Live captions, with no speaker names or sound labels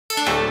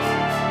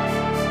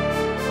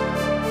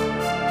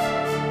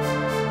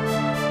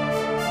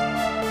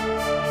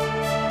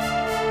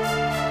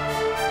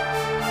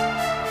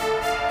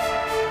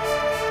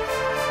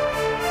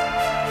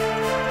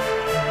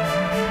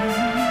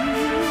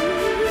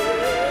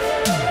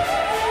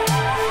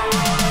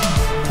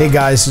Hey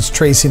guys, it's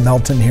Tracy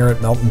Melton here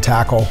at Melton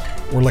Tackle.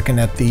 We're looking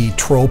at the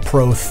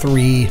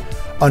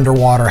TrollPro3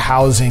 underwater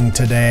housing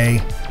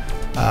today.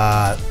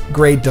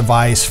 Great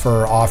device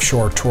for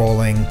offshore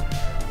trolling.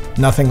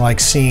 Nothing like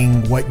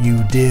seeing what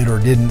you did or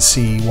didn't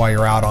see while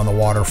you're out on the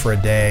water for a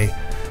day.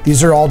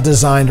 These are all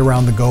designed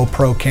around the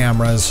GoPro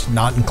cameras,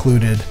 not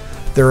included.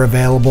 They're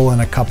available in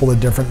a couple of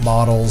different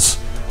models.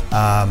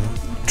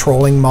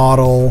 Trolling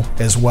model,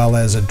 as well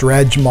as a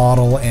dredge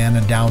model and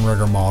a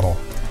downrigger model.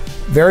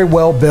 Very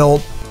well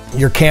built.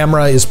 Your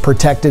camera is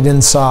protected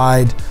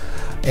inside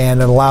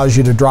and it allows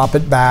you to drop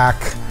it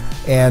back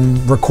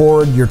and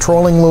record your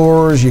trolling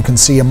lures. You can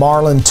see a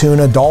marlin,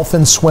 tuna,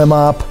 dolphin swim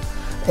up,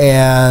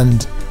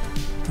 and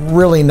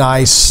really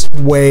nice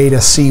way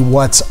to see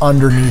what's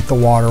underneath the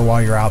water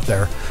while you're out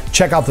there.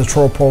 Check out the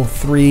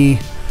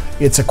TrollPro3.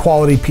 It's a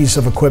quality piece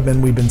of equipment.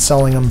 We've been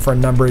selling them for a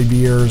number of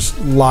years.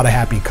 A lot of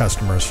happy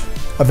customers.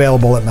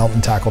 Available at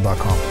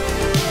meltontackle.com.